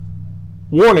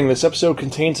Warning, this episode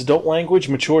contains adult language,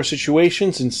 mature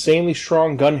situations, insanely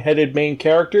strong gun-headed main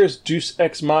characters, Deus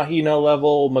Ex Machina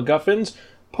level MacGuffins,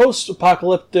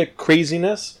 post-apocalyptic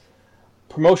craziness,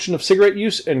 promotion of cigarette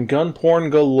use, and gun porn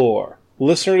galore.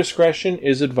 Listener discretion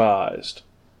is advised.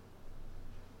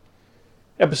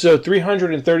 Episode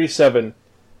 337.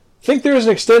 Think there is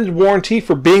an extended warranty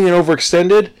for being an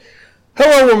overextended?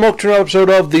 Hello and welcome to another episode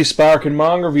of the Sparkin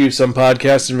Manga Review, some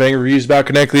podcasts and varying reviews about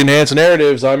connectly enhanced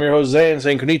narratives. I'm your host Zan,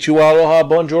 saying konnichiwa, aloha,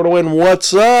 bonjour, and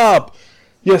what's up?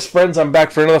 Yes, friends, I'm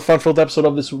back for another fun-filled episode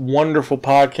of this wonderful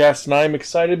podcast, and I'm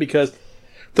excited because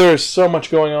there is so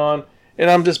much going on, and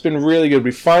I've just been really good.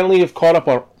 We finally have caught up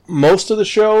on most of the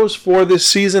shows for this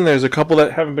season. There's a couple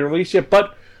that haven't been released yet,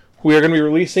 but we are going to be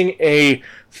releasing a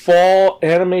Fall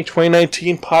Anime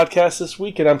 2019 podcast this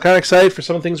week, and I'm kind of excited for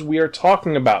some of the things we are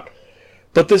talking about.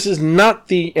 But this is not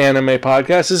the anime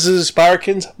podcast. This is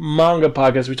Sparkin's manga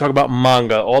podcast. We talk about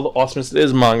manga, all the awesomeness that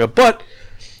is manga. But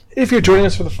if you're joining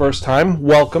us for the first time,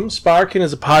 welcome. Sparkin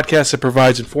is a podcast that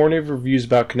provides informative reviews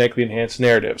about connectly enhanced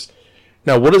narratives.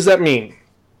 Now, what does that mean?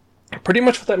 Pretty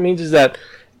much what that means is that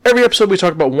every episode we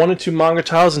talk about one or two manga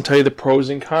titles and tell you the pros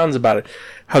and cons about it.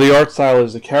 How the art style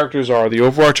is, the characters are, the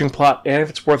overarching plot, and if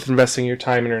it's worth investing your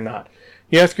time in or not.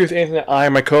 You have to agree with anything that I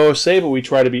and my co-hosts say, but we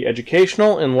try to be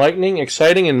educational, enlightening,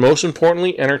 exciting, and most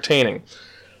importantly, entertaining.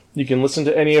 You can listen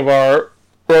to any of our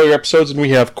earlier episodes, and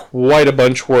we have quite a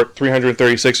bunch. We're at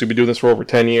 336. We've been doing this for over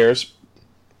 10 years.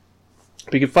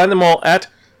 But you can find them all at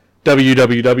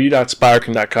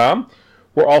www.spiraken.com.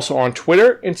 We're also on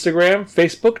Twitter, Instagram,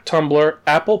 Facebook, Tumblr,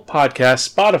 Apple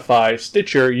Podcasts, Spotify,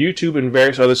 Stitcher, YouTube, and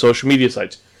various other social media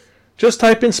sites. Just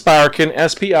type in Spiraken,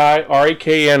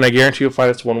 S-P-I-R-E-K-E-N. I guarantee you'll find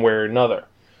us one way or another.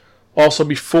 Also,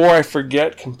 before I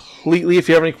forget completely, if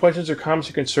you have any questions or comments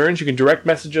or concerns, you can direct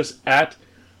message us at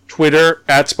Twitter,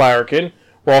 at Spiraken.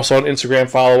 We're also on Instagram,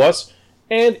 follow us.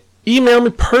 And email me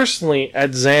personally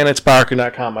at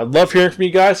zan@spiraken.com. I'd love hearing from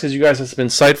you guys, because you guys have some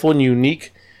insightful and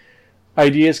unique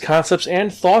ideas, concepts,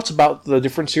 and thoughts about the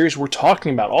different series we're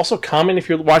talking about. Also, comment if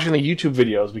you're watching the YouTube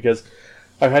videos, because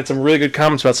I've had some really good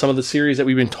comments about some of the series that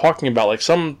we've been talking about. Like,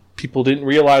 some people didn't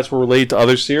realize were related to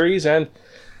other series, and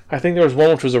I think there was one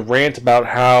which was a rant about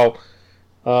how,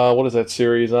 what is that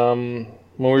series? When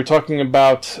we were talking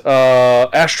about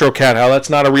Astro Cat, how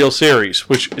that's not a real series,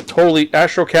 which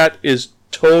Astro Cat is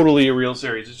totally a real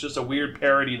series. It's just a weird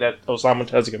parody that Osamu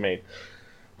Tezuka made.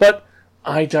 But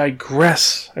I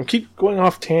digress. I keep going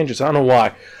off tangents. I don't know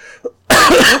why.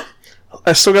 I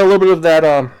still got a little bit of that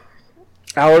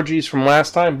allergies from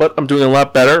last time, but I'm doing a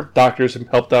lot better. Doctors have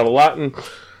helped out a lot, and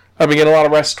I've been getting a lot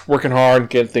of rest, working hard,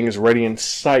 getting things ready and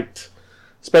psyched.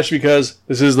 Especially because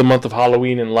this is the month of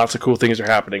Halloween and lots of cool things are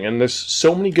happening, and there's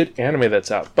so many good anime that's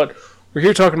out. But we're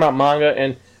here talking about manga,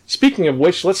 and speaking of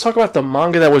which, let's talk about the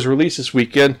manga that was released this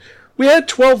weekend. We had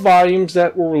 12 volumes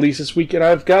that were released this week, and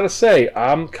I've got to say,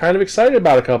 I'm kind of excited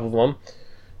about a couple of them.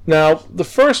 Now, the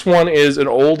first one is an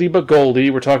oldie but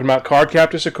goldie. We're talking about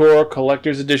Cardcaptor Sakura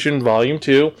Collector's Edition Volume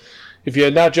 2. If you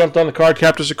had not jumped on the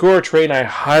Cardcaptor Sakura train, I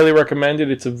highly recommend it.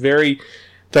 It's a very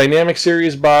dynamic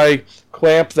series by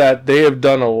Clamp that they have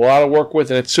done a lot of work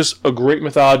with, and it's just a great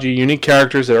mythology, unique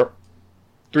characters that are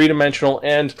three-dimensional,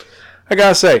 and I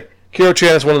gotta say,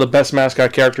 Kiro-chan is one of the best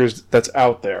mascot characters that's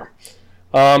out there.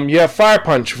 You have Fire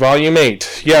Punch, Volume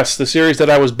 8. Yes, the series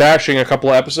that I was bashing a couple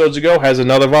of episodes ago has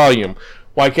another volume.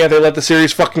 Why can't they let the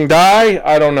series fucking die?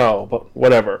 I don't know, but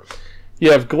whatever.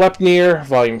 You have Gleipnir,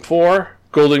 Volume 4,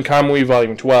 Golden Kamui,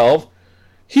 Volume 12.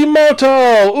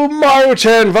 Himoto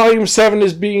Umaru-chan, Volume 7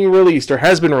 is being released, or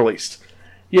has been released.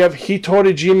 You have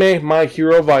Hitorijime, My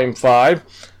Hero, Volume 5.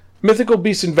 Mythical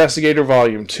Beast Investigator,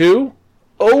 Volume 2.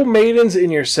 Oh Maidens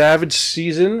in Your Savage,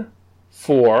 Season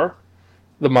 4,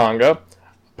 the manga.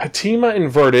 Patima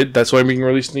Inverted, that's why being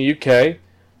released in the UK.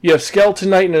 You have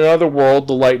Skeleton Knight in Another World,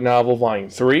 the light novel,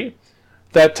 Volume 3.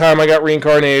 That Time I Got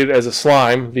Reincarnated as a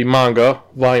Slime, the manga,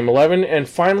 Volume 11. And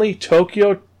finally,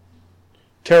 Tokyo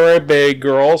Terebe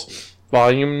Girls,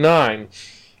 Volume 9.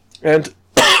 And,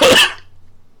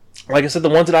 like I said, the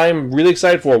ones that I am really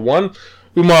excited for. One,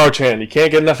 Umaru-chan. You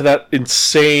can't get enough of that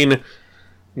insane,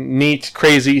 neat,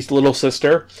 crazy little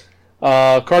sister.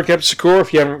 Cardcaptor Sakura,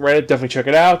 if you haven't read it, definitely check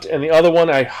it out. And the other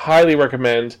one I highly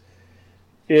recommend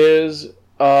is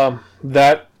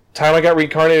That Time I Got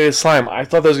Reincarnated as Slime. I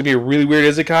thought that was going to be a really weird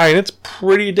isekai, and it's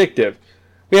pretty addictive.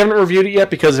 We haven't reviewed it yet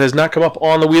because it has not come up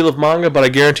on the Wheel of Manga, but I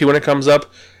guarantee when it comes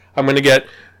up, I'm going to get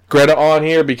Greta on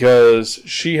here because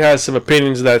she has some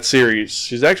opinions of that series.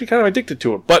 She's actually kind of addicted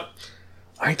to it, but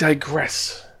I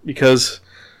digress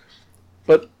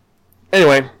But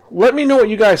anyway, let me know what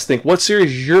you guys think. What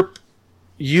series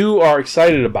you are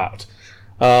excited about.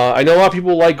 I know a lot of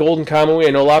people like Golden Kamuy.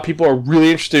 I know a lot of people are really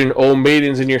interested in Oh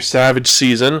Maidens in Your Savage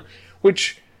Season,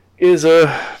 which is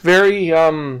a very, I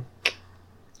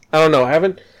don't know, I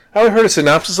haven't heard a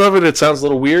synopsis of it. It sounds a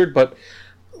little weird, but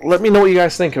let me know what you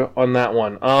guys think on that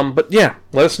one. But yeah,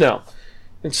 let us know.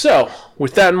 And so,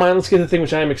 with that in mind, let's get to the thing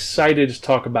which I am excited to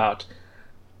talk about.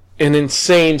 An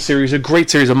insane series, a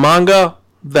great series of manga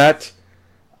that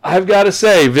I've got to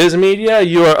say, Viz Media,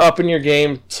 you are up in your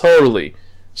game totally.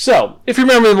 So, if you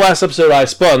remember in the last episode I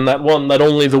spun, that one that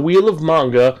only the Wheel of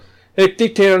Manga, it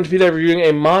dictated on to be there reviewing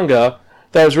a manga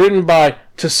that was written by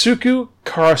Tasuku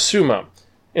Karasuma.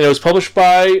 And it was published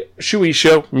by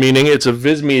Shueisha, meaning it's a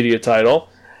Viz Media title.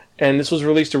 And this was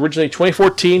released originally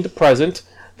 2014 to present.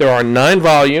 There are 9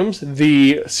 volumes.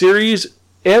 The series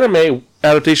anime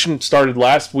adaptation started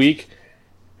last week.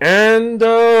 And,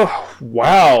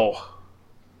 wow.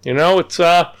 You know,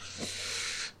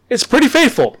 it's pretty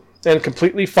faithful. And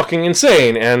completely fucking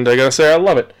insane. And I gotta say, I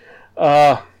love it.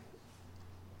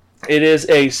 It is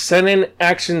a seinen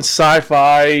action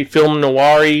sci-fi film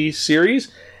noir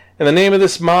series. And the name of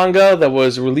this manga that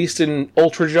was released in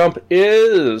Ultra Jump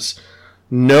is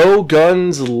No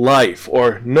Guns Life,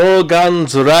 or No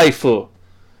Guns Raifu.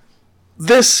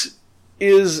 This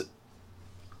is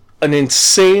an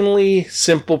insanely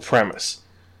simple premise.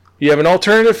 You have an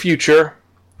alternative future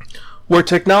where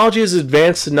technology is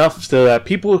advanced enough so that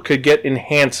people could get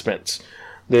enhancements.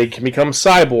 They can become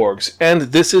cyborgs, and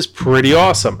this is pretty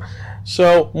awesome.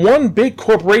 So, one big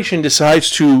corporation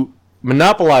decides to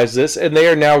monopolize this, and they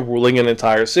are now ruling an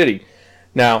entire city.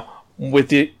 Now, with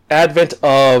the advent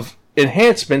of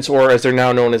enhancements, or as they're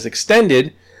now known as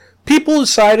extended, people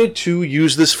decided to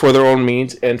use this for their own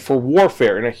means and for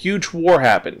warfare, and a huge war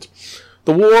happened.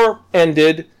 The war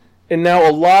ended, and now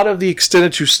a lot of the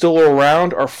extended who still are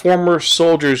around are former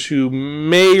soldiers who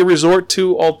may resort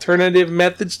to alternative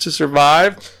methods to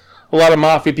survive. A lot of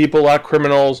mafia people, a lot of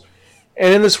criminals.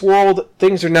 And in this world,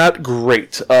 things are not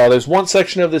great. There's one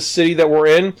section of this city that we're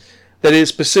in that is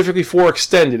specifically for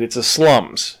extended. It's a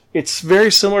slums. It's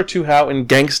very similar to how in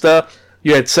Gangsta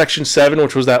you had Section 7,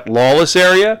 which was that lawless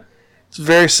area. It's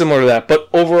very similar to that. But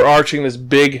overarching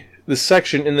this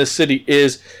section in this city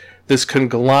is this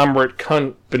conglomerate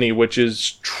company, which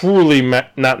is truly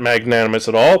not magnanimous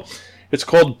at all. It's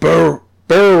called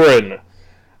Berlin.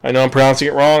 I know I'm pronouncing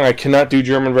it wrong. I cannot do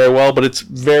German very well, but it's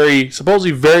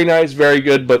supposedly very nice, very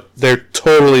good, but they're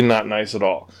totally not nice at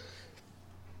all.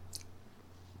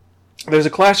 There's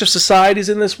a clash of societies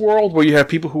in this world where you have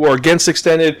people who are against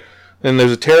extended, and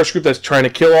there's a terrorist group that's trying to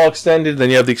kill all extended, then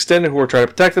you have the extended who are trying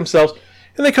to protect themselves,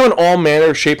 and they come in all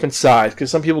manner of shape and size, because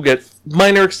some people get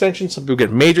minor extensions, some people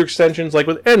get major extensions, like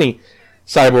with any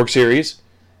Cyborg series.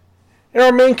 And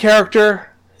our main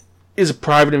character is a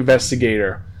private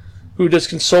investigator who does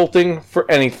consulting for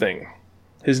anything.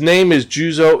 His name is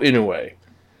Juzo Inoue,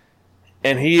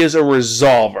 and he is a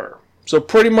resolver. So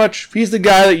pretty much, he's the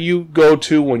guy that you go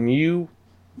to when you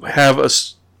have a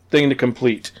thing to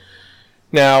complete.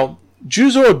 Now,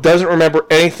 Juzo doesn't remember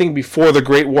anything before the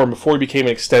Great War, before he became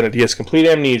an extended. He has complete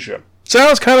amnesia.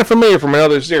 Sounds kind of familiar from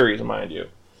another series, mind you.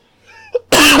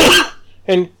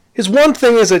 And his one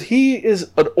thing is that he is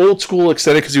an old school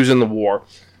extended because he was in the war.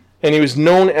 And he was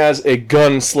known as a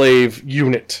gun slave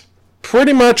unit.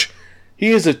 Pretty much, he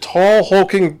is a tall,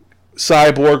 hulking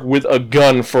cyborg with a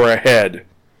gun for a head.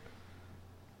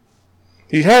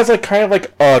 He has kind of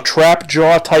like a trap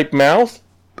jaw type mouth,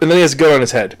 and then he has a gun on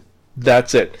his head.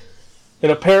 That's it.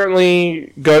 And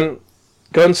apparently, gun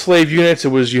slave units,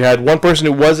 you had one person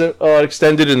who wasn't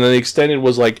extended, and then the extended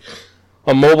was like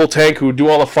a mobile tank who would do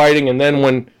all the fighting, and then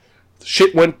when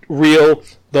shit went real,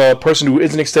 the person who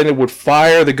isn't extended would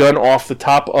fire the gun off the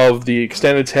top of the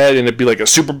extended's head, and it'd be like a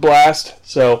super blast.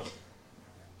 So,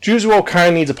 Juzo kind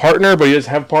of needs a partner, but he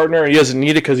doesn't have a partner. He doesn't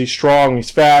need it because he's strong,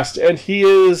 he's fast, and he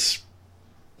is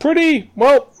pretty,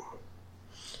 well,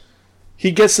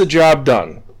 he gets the job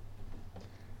done.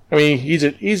 I mean, he's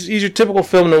your typical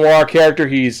film noir character.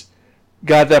 He's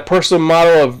got that personal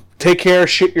motto of take care,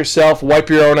 shit yourself, wipe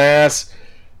your own ass,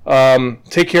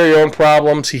 take care of your own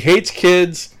problems. He hates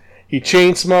kids. He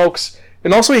chain smokes.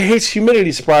 And also he hates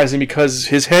humidity, surprisingly, because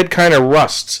his head kind of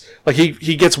rusts. Like,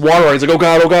 he gets water on. He's like, oh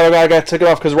God, I gotta take it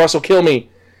off because Russ will kill me.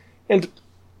 And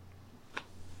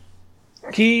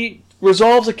he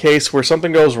resolves a case where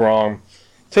something goes wrong,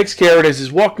 takes care of it. As he's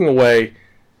walking away,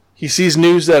 he sees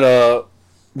news that a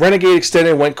renegade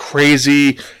extended went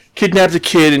crazy, kidnapped a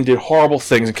kid, and did horrible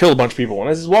things, and killed a bunch of people. And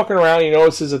as he's walking around, he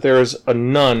notices that there is a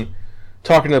nun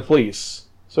talking to the police.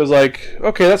 So he's like,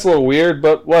 okay, that's a little weird,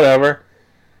 but whatever.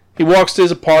 He walks to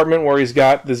his apartment where he's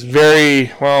got this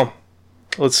very, well,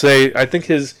 let's say, I think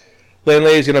his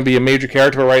landlady's going to be a major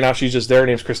character, but right now she's just there. Her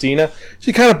name's Christina.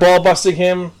 She kind of ball busting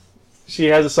him. She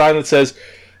has a sign that says,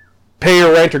 "Pay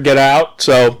your rent or get out."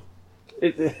 So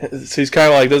he's kind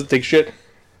of like, doesn't take shit.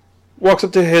 Walks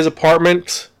up to his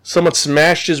apartment. Someone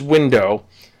smashed his window.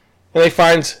 And they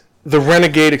find the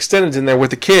Renegade Extended in there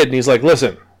with the kid. And he's like,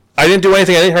 "Listen, I didn't do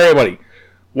anything. I didn't hurt anybody.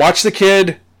 Watch the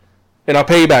kid, and I'll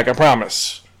pay you back. I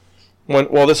promise."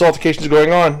 While this altercation is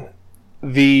going on,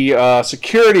 the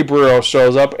security bureau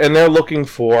shows up, and they're looking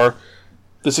for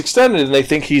this Extended. And they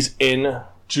think he's in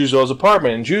Juzo's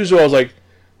apartment. And Juzo's like,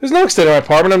 "There's no Extended in my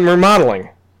apartment. I'm remodeling."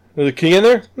 Is the key in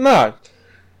there? Nah.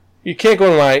 You can't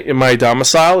go in my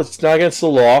domicile. It's not against the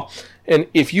law. And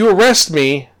if you arrest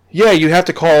me, yeah, you have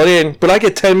to call it in. But I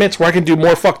get 10 minutes where I can do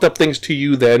more fucked up things to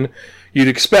you than you'd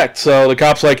expect. So the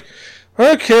cop's like,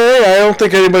 "Okay, I don't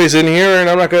think anybody's in here, and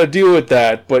I'm not going to deal with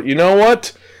that. But you know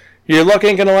what? Your luck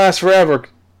ain't going to last forever."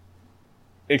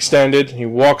 Extended. He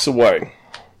walks away.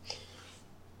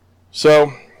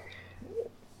 So,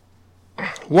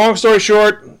 long story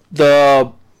short,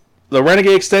 the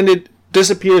Renegade Extended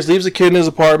disappears, leaves the kid in his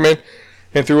apartment,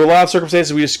 and through a lot of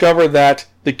circumstances, we discover that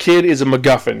the kid is a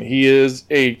MacGuffin. He is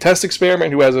a test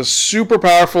experiment who has a super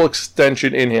powerful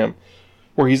extension in him,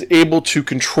 where he's able to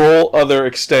control other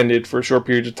Extended for short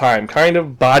periods of time, kind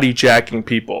of body jacking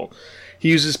people. He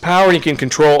uses power and he can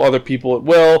control other people at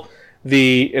will. And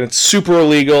it's super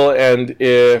illegal, and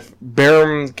if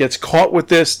Barham gets caught with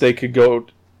this, they could go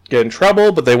get in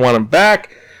trouble, but they want him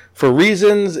back for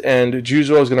reasons, and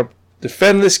Juzo is going to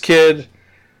defend this kid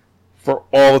for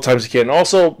all the times he can. And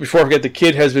also, before I forget, the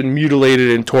kid has been mutilated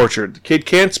and tortured. The kid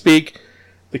can't speak.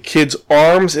 The kid's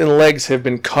arms and legs have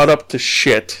been cut up to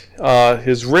shit.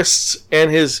 His wrists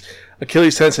and his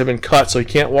Achilles tendons have been cut, so he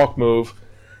can't walk, move.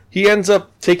 He ends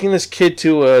up taking this kid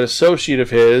to an associate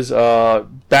of his,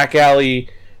 back alley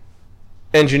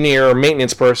engineer or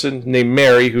maintenance person named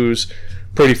Mary, who's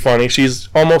pretty funny. She's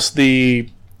almost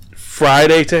the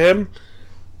Friday to him.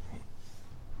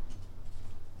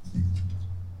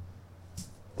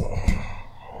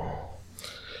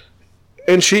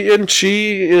 And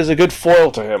she is a good foil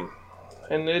to him.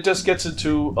 And it just gets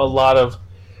into a lot of...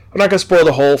 I'm not going to spoil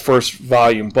the whole first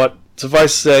volume, but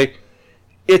suffice to say,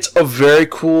 it's a very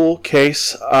cool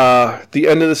case. The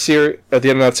end of the series, at the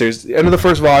end of that series, the end of the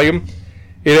first volume,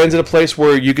 it ends in a place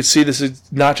where you can see this is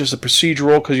not just a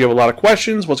procedural, because you have a lot of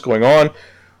questions. What's going on?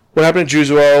 What happened to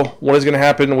Juzo? What is going to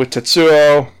happen with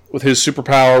Tetsuo, with his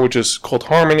superpower, which is called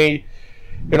Harmony?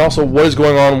 And also, what is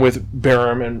going on with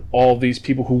Barham and all these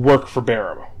people who work for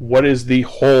Barham? What is the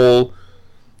whole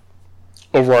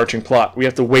overarching plot? We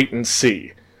have to wait and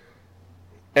see.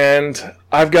 And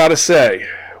I've got to say,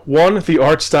 one, the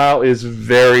art style is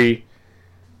very...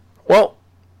 Well,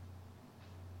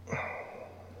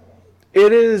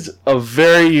 it is a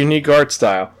very unique art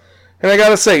style. And I got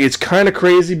to say, it's kind of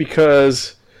crazy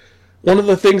because one of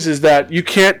the things is that you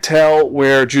can't tell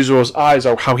where Juzo's eyes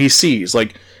are, how he sees.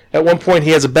 Like, at one point,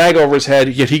 he has a bag over his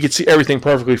head, yet he can see everything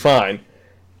perfectly fine.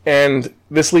 And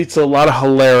this leads to a lot of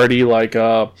hilarity, like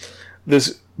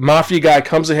this mafia guy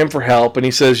comes to him for help, and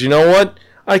he says, "You know what?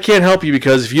 I can't help you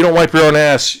because if you don't wipe your own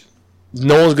ass,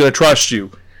 no one's going to trust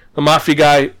you." The mafia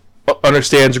guy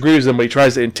understands, agrees with him, but he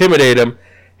tries to intimidate him.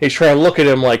 He's trying to look at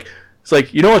him like, it's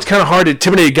like, you know, it's kind of hard to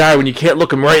intimidate a guy when you can't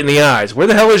look him right in the eyes. Where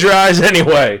the hell is your eyes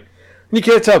anyway? And you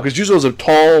can't tell, because Juzo's a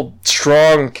tall,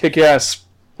 strong, kick-ass...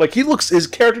 Like, his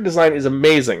character design is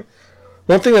amazing.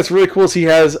 One thing that's really cool is he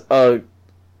has not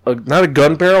a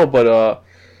gun barrel, but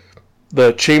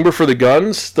the chamber for the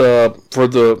guns, the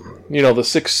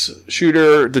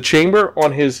 6-shooter, the chamber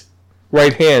on his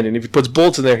right hand, and if he puts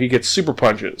bullets in there, he gets super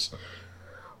punches.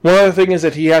 One other thing is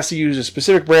that he has to use a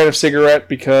specific brand of cigarette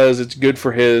because it's good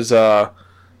for his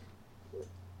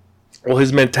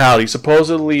his mentality.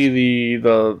 Supposedly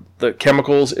the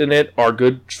chemicals in it are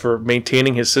good for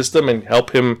maintaining his system and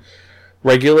help him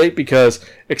regulate, because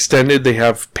Extended, they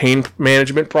have pain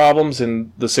management problems,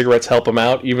 and the cigarettes help him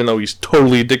out, even though he's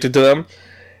totally addicted to them.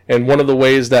 And one of the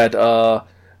ways that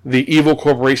the evil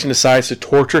corporation decides to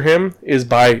torture him is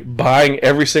by buying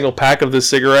every single pack of this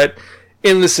cigarette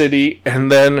in the city,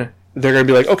 and then they're going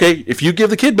to be like, "Okay, if you give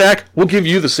the kid back, we'll give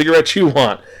you the cigarettes you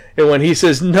want." And when he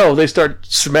says no, they start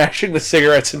smashing the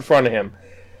cigarettes in front of him.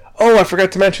 Oh, I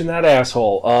forgot to mention that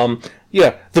asshole.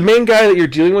 The main guy that you're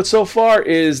dealing with so far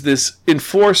is this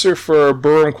enforcer for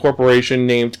Barham Corporation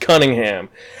named Cunningham.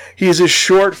 He is a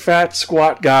short, fat,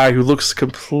 squat guy who looks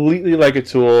completely like a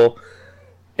tool.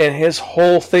 And his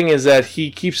whole thing is that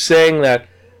he keeps saying that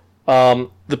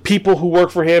the people who work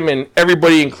for him and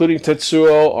everybody, including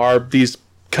Tetsuo, are these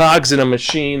cogs in a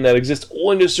machine that exist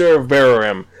only to serve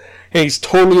Barham. and he's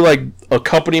totally like a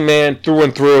company man through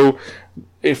and through.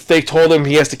 If they told him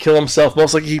he has to kill himself,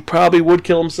 most likely he probably would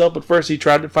kill himself, but first he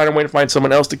tried to find a way to find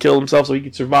someone else to kill himself so he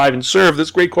could survive and serve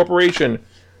this great corporation.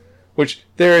 Which,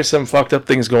 there is some fucked up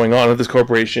things going on with this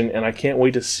corporation, and I can't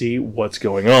wait to see what's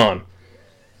going on.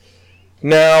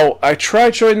 Now, I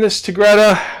tried showing this to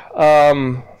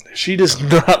Greta. She does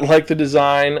not like the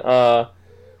design.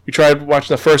 We tried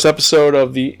watching the first episode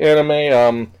of the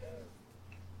anime.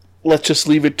 Let's just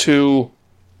leave it to...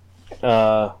 what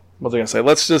was I going to say?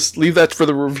 Let's just leave that for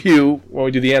the review, when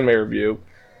we do the anime review.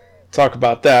 Talk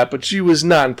about that, but she was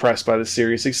not impressed by the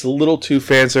series. It's a little too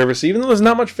fan service, even though there's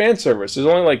not much fan service. There's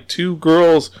only like two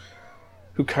girls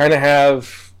who kind of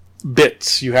have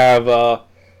bits. You have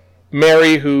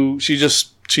Mary, who she's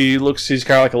kind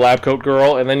of like a lab coat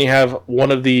girl, and then you have one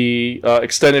of the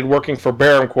extended working for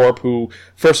Barum Corp, who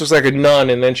first looks like a nun,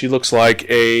 and then she looks like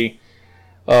a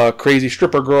crazy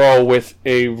stripper girl with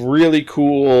a really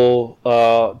cool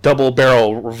double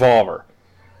barrel revolver.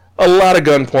 A lot of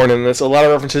gun porn in this, a lot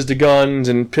of references to guns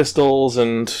and pistols,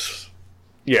 and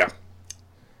yeah.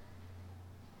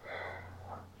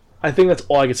 I think that's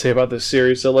all I can say about this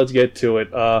series, so let's get to it.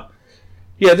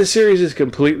 Yeah, this series is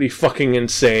completely fucking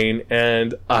insane,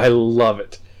 and I love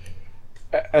it.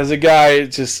 As a guy,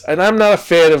 and I'm not a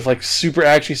fan of like super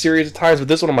action series at times, but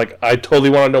this one I'm like, I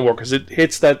totally want to know more, because it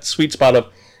hits that sweet spot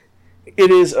of, it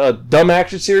is a dumb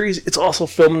action series, it's also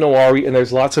film noir, and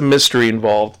there's lots of mystery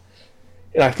involved.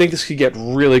 And I think this could get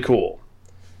really cool.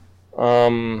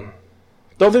 Don't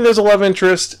think there's a love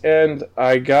interest, and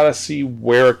I gotta see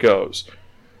where it goes.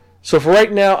 So for right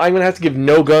now, I'm gonna have to give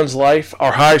No Guns Life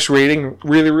our highest rating.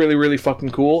 Really, really, really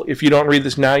fucking cool. If you don't read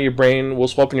this now, your brain will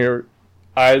swell up and your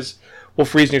eyes will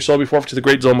freeze in your soul before to the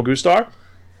great Zoma Gustar.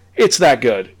 It's that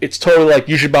good. It's totally like,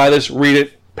 you should buy this, read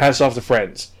it, pass it off to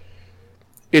friends.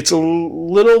 It's a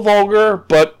little vulgar,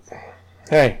 but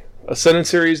hey, a sentence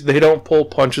series, they don't pull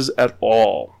punches at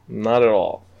all. Not at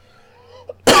all.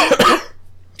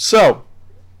 So,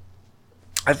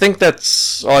 I think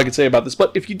that's all I can say about this.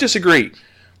 But if you disagree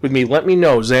with me, let me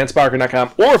know,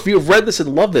 zansparker.com. Or if you've read this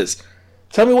and love this,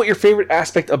 tell me what your favorite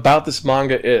aspect about this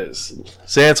manga is.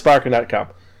 zansparker.com.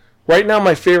 Right now,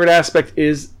 my favorite aspect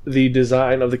is the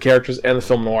design of the characters and the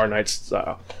film noir night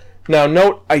style. Now,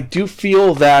 note, I do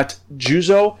feel that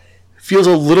Juzo feels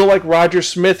a little like Roger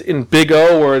Smith in Big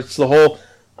O, where it's the whole,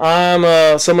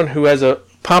 I'm someone who has a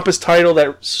pompous title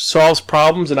that solves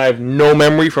problems, and I have no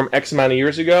memory from X amount of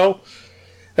years ago.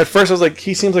 At first I was like,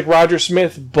 he seems like Roger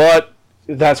Smith, but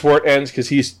that's where it ends, because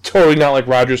he's totally not like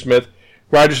Roger Smith.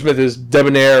 Roger Smith is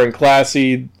debonair and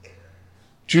classy.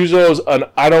 Juzo's an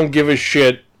I don't give a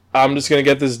shit, I'm just going to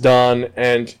get this done,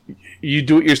 and you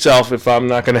do it yourself if I'm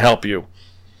not going to help you.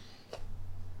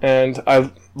 And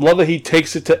I love that he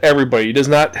takes it to everybody. He does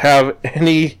not have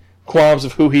any qualms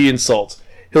of who he insults.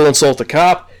 He'll insult a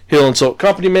cop, he'll insult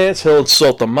company mates, he'll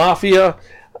insult the mafia.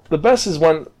 The best is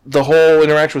when the whole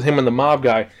interaction with him and the mob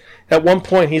guy. At one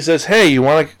point he says, hey, you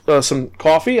want some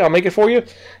coffee? I'll make it for you.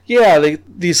 Yeah,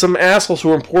 some assholes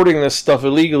who are importing this stuff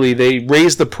illegally, they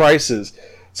raised the prices.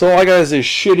 So all I got is this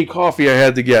shitty coffee I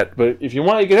had to get. But if you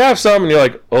want, you can have some. And you're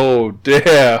like, oh,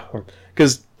 damn.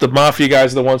 Because the mafia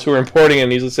guys are the ones who are importing it,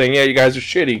 and he's saying, yeah, you guys are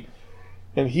shitty.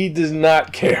 And he does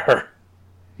not care.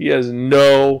 He has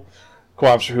no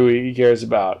qualms for who he cares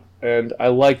about. And I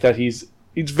like that he's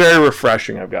very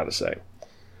refreshing, I've got to say.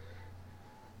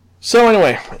 So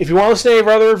anyway, if you want to listen to any of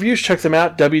our other reviews, check them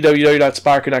out,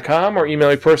 www.sparker.com, or email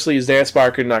me personally at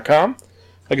dansparker.com.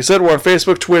 Like I said, we're on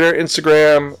Facebook, Twitter,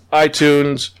 Instagram,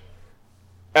 iTunes,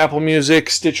 Apple Music,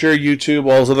 Stitcher, YouTube,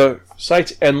 all those other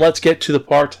sites. And let's get to the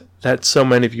part that so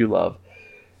many of you love.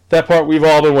 That part we've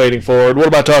all been waiting for. And what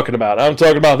am I talking about? I'm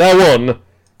talking about that one,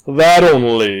 that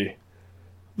only.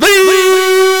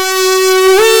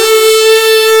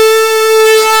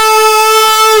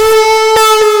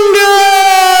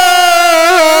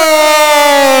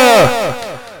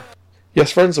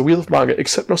 Yes, friends, the Wheel of Manga,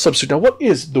 except no substitute. Now, what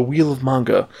is the Wheel of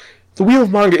Manga? The Wheel of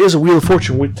Manga is a Wheel of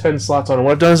Fortune with 10 slots on it.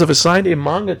 What I've done is I've assigned a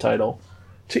manga title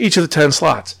to each of the 10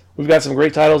 slots. We've got some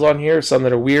great titles on here, some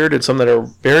that are weird and some that are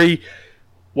very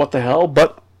what the hell,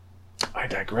 but I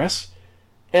digress.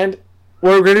 And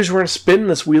what we're going to do is we're going to spin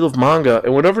this Wheel of Manga,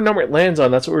 and whatever number it lands on,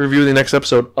 that's what we review in the next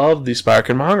episode of the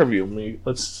Sparkin Manga Review.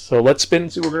 Let's spin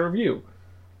and see what we're going to review.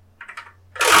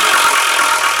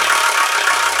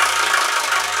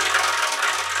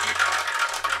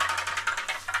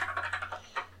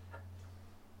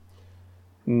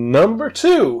 Number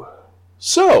 2.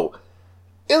 So,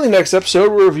 in the next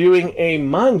episode, we're reviewing a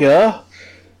manga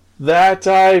that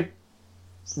I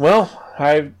know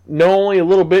only a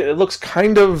little bit. It looks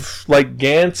kind of like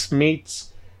Gantz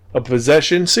meets a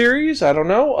possession series. I don't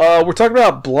know. We're talking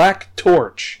about Black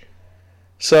Torch.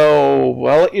 So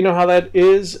I'll let you know how that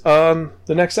is on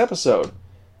the next episode.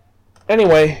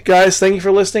 Anyway, guys, thank you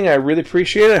for listening. I really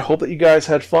appreciate it. I hope that you guys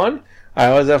had fun. I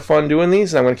always have fun doing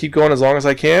these, and I'm going to keep going as long as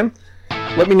I can.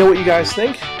 Let me know what you guys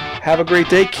think. Have a great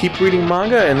day. Keep reading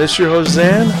manga. And this is your host,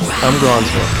 Zan. I'm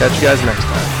Gonzo. Catch you guys next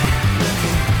time.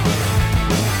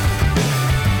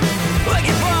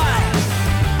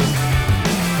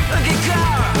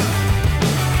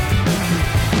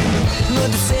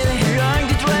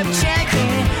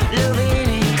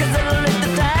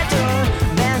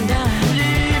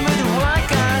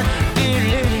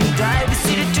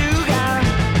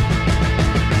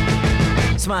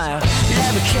 Smile,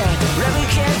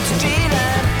 replicate to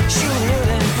dealer. Shoot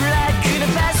them black in the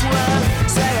fast one.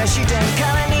 Saga she done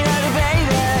calling me out,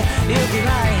 baby. You can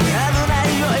lie, I don't know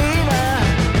you're in.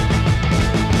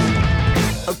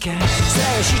 Okay,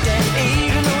 Saga she done,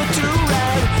 you know what to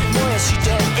ride. Moya she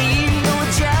done, you know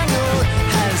what jungle.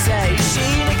 How say she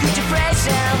in a good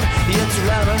depression. It's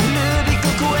around a little bit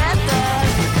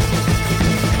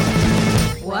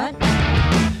What?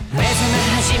 目覚め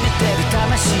始めてる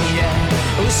魂へ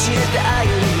教えてあ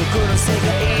げるよこの世界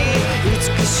美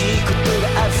しいことが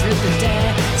溢れてて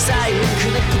最悪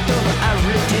なことも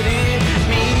溢れてる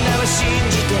みんなは信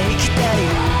じて生きたい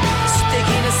素敵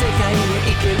な世界へ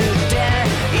行けるって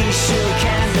一生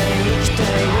懸命生きた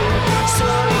いそう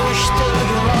いう人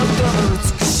がもっとも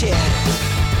美しい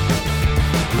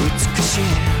美し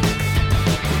い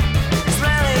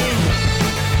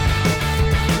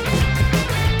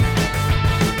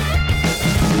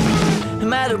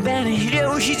窓辺に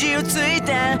両肘をつい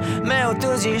て目を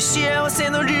閉じ幸せ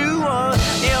の竜を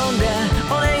読んで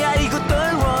お願い事を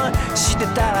して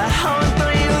たら本当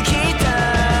に起きた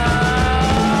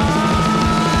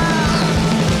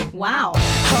Wow 本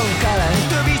から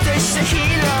飛び出したヒー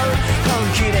ロー本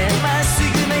気でまっすぐ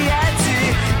なやつ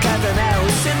刀を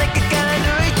背中から抜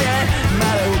いて窓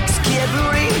を突き破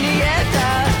り逃げた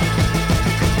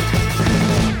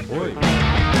おい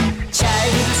チャ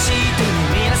イルドシートの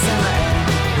皆様へ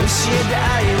教えて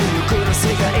あげるよこの世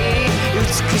界美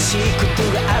しいこと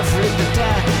が溢れてて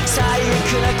最悪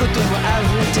なことも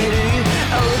溢れてる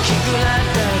大きくな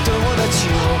った友達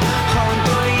を本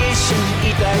当に一緒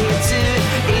にいたいやつ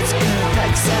いつか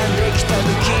たくさんできた時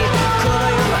この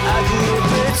世の悪を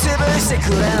ぶっ潰して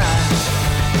くれない